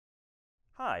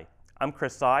Hi, I'm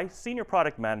Chris Tsai, Senior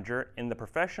Product Manager in the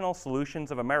Professional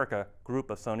Solutions of America group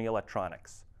of Sony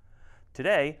Electronics.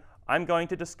 Today, I'm going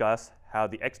to discuss how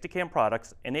the XDCAM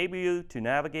products enable you to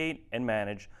navigate and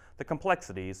manage the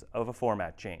complexities of a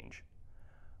format change.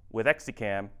 With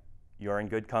XDCAM, you're in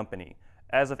good company.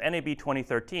 As of NAB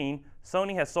 2013,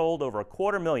 Sony has sold over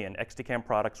 250,000 XDCAM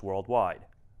products worldwide.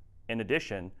 In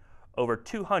addition, over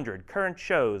 200 current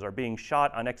shows are being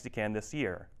shot on XDCAM this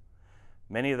year.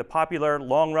 Many of the popular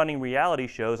long-running reality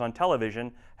shows on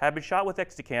television have been shot with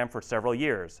XDCAM for several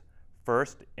years,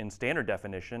 first in standard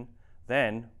definition,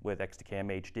 then with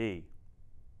XDCAM HD.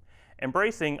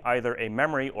 Embracing either a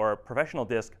memory or a professional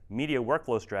disk media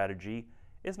workflow strategy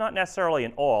is not necessarily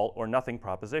an all-or-nothing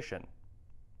proposition.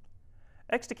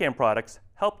 XDCAM products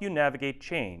help you navigate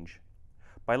change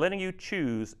by letting you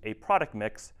choose a product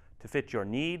mix to fit your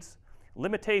needs,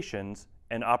 limitations,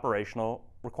 and operational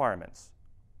requirements.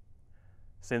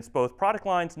 Since both product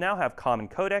lines now have common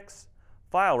codecs,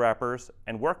 file wrappers,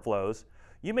 and workflows,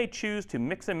 you may choose to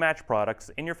mix and match products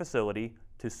in your facility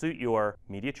to suit your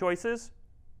media choices.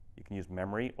 You can use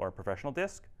memory or professional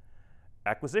disk.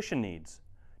 Acquisition needs.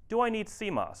 Do I need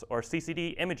CMOS or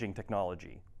CCD imaging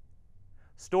technology?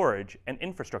 Storage and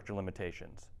infrastructure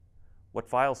limitations. What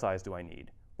file size do I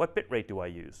need? What bitrate do I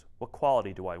use? What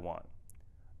quality do I want?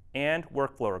 And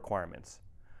workflow requirements.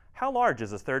 How large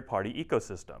is a third-party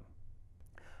ecosystem?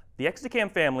 The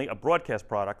XDCAM family of broadcast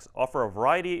products offer a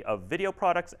variety of video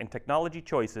products and technology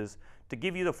choices to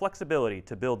give you the flexibility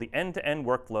to build the end-to-end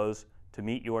workflows to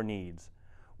meet your needs,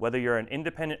 whether you're an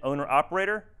independent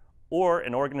owner-operator or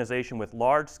an organization with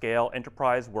large-scale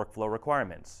enterprise workflow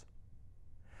requirements.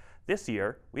 This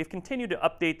year, we've continued to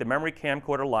update the memory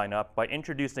camcorder lineup by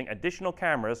introducing additional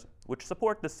cameras which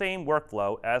support the same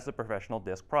workflow as the professional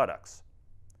disk products.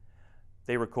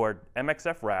 They record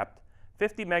MXF-wrapped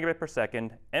 50 megabit per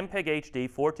second MPEG HD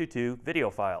 422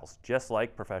 video files, just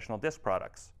like professional disk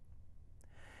products.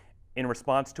 In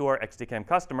response to our XDCAM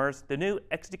customers, the new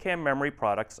XDCAM memory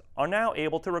products are now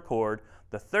able to record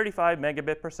the 35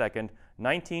 megabit per second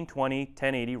 1920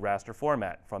 1080 raster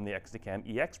format from the XDCAM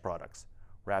EX products,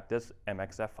 wrapped as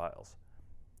MXF files.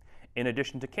 In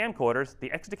addition to camcorders, the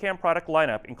XDCAM product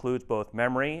lineup includes both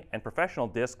memory and professional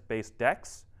disk-based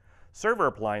decks, server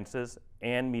appliances,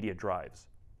 and media drives.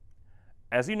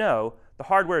 As you know, the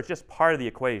hardware is just part of the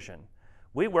equation.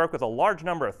 We work with a large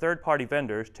number of third-party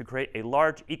vendors to create a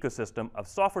large ecosystem of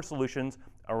software solutions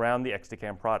around the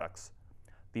XDCAM products.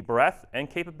 The breadth and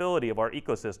capability of our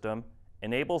ecosystem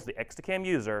enables the XDCAM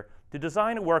user to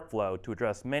design a workflow to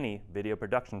address many video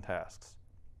production tasks.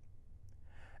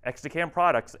 XDCAM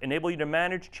products enable you to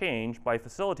manage change by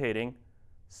facilitating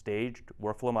staged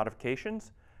workflow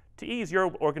modifications to ease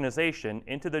your organization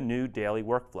into the new daily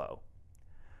workflow.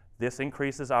 This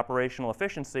increases operational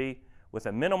efficiency with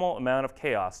a minimal amount of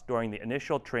chaos during the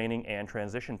initial training and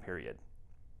transition period.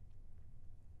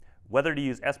 Whether to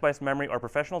use SBIOS memory or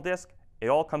professional disk, it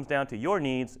all comes down to your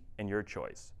needs and your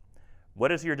choice.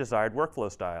 What is your desired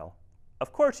workflow style?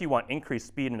 Of course you want increased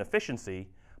speed and efficiency,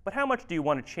 but how much do you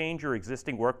want to change your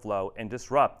existing workflow and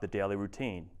disrupt the daily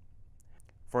routine?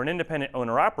 For an independent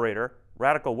owner-operator,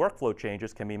 radical workflow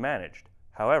changes can be managed.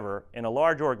 However, in a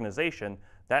large organization,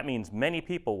 that means many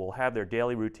people will have their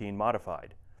daily routine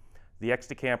modified. The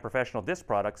XDCAM professional disk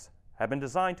products have been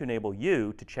designed to enable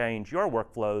you to change your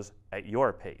workflows at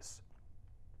your pace.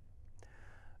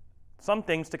 Some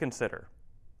things to consider.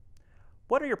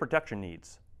 What are your production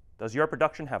needs? Does your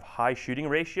production have high shooting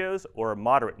ratios or a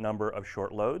moderate number of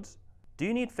short loads? Do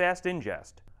you need fast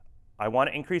ingest? I want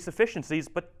to increase efficiencies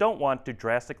but don't want to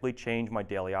drastically change my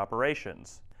daily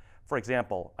operations. For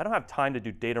example, I don't have time to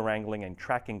do data wrangling and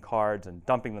tracking cards and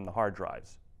dumping them to hard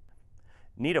drives.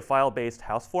 Need a file-based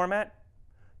house format?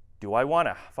 Do I want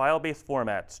a file-based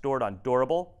format stored on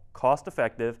durable,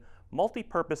 cost-effective,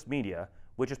 multi-purpose media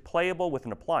which is playable with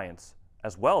an appliance,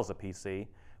 as well as a PC,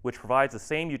 which provides the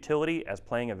same utility as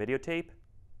playing a videotape?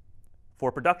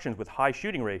 For productions with high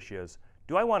shooting ratios,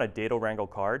 do I want to data wrangle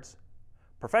cards?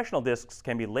 Professional disks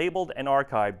can be labeled and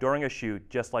archived during a shoot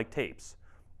just like tapes.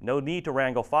 No need to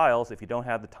wrangle files if you don't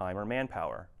have the time or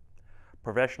manpower.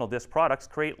 Professional disk products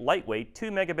create lightweight 2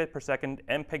 megabit per second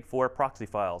MPEG-4 proxy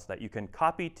files that you can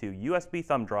copy to USB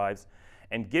thumb drives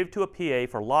and give to a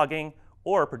PA for logging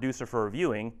or a producer for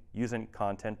reviewing using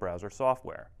content browser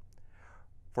software.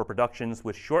 For productions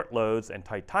with short loads and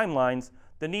tight timelines,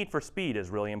 the need for speed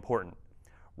is really important.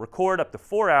 Record up to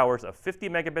 4 hours of 50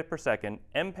 megabit per second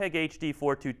MPEG HD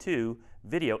 422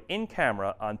 video in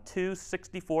camera on two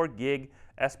 64 gig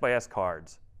SBIOS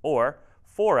cards, or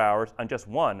 4 hours on just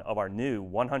one of our new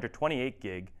 128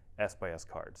 gig SBIOS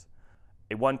cards.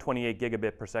 A 128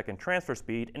 gigabit per second transfer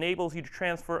speed enables you to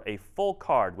transfer a full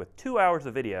card with 2 hours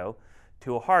of video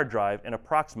to a hard drive in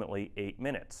approximately 8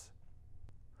 minutes.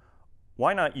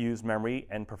 Why not use memory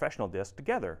and professional disk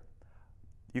together?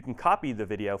 You can copy the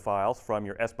video files from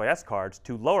your S/S cards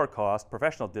to lower-cost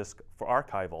professional disk for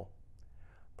archival.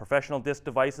 Professional disk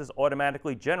devices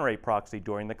automatically generate proxy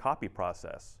during the copy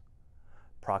process.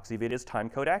 Proxy video is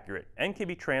timecode accurate and can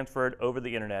be transferred over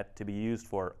the internet to be used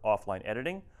for offline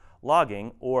editing,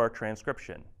 logging, or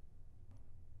transcription.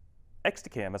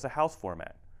 XDCAM is a house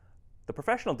format. The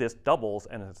professional disk doubles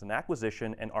as an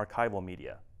acquisition and archival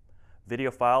media.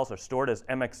 Video files are stored as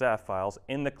MXF files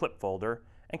in the clip folder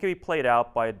and can be played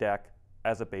out by a DEC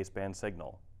as a baseband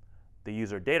signal. The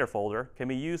user data folder can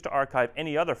be used to archive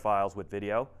any other files with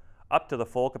video up to the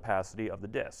full capacity of the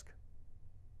disk.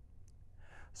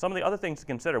 Some of the other things to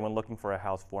consider when looking for a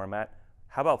house format: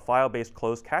 how about file-based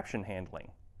closed caption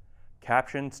handling?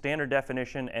 Caption, standard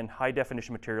definition, and high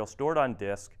definition material stored on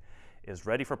disk is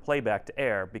ready for playback to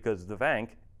air because the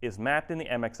VANC is mapped in the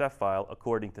MXF file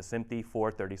according to SMPTE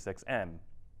 436M.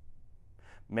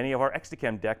 Many of our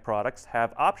XDCAM DEC products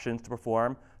have options to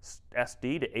perform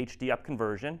SD to HD up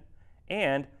conversion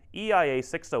and EIA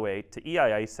 608 to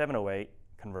EIA 708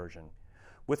 conversion.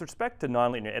 With respect to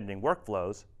nonlinear editing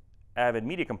workflows, Avid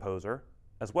Media Composer,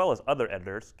 as well as other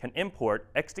editors, can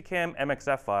import XDCAM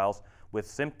MXF files with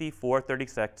SMPTE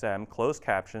 436M closed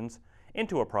captions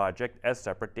into a project as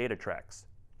separate data tracks.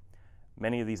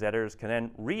 Many of these editors can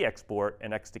then re-export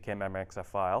an XDCAM MXF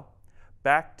file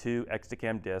back to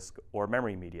XDCAM disk or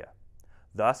memory media,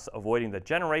 thus avoiding the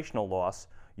generational loss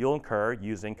you'll incur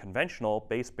using conventional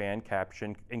baseband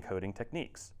caption encoding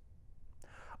techniques.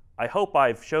 I hope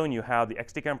I've shown you how the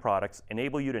XDCAM products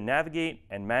enable you to navigate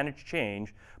and manage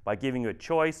change by giving you a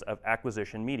choice of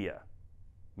acquisition media: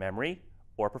 memory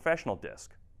or professional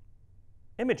disk,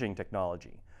 imaging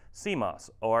technology, CMOS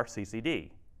or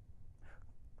CCD,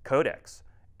 codecs,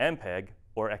 MPEG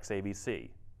or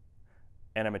XAVC,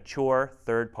 and a mature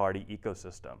third-party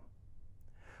ecosystem.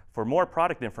 For more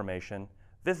product information,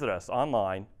 visit us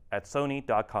online at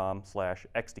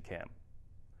sony.com/XDCAM.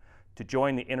 To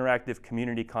join the interactive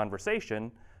community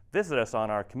conversation, visit us on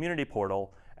our community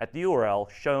portal at the URL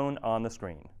shown on the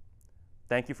screen.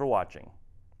 Thank you for watching.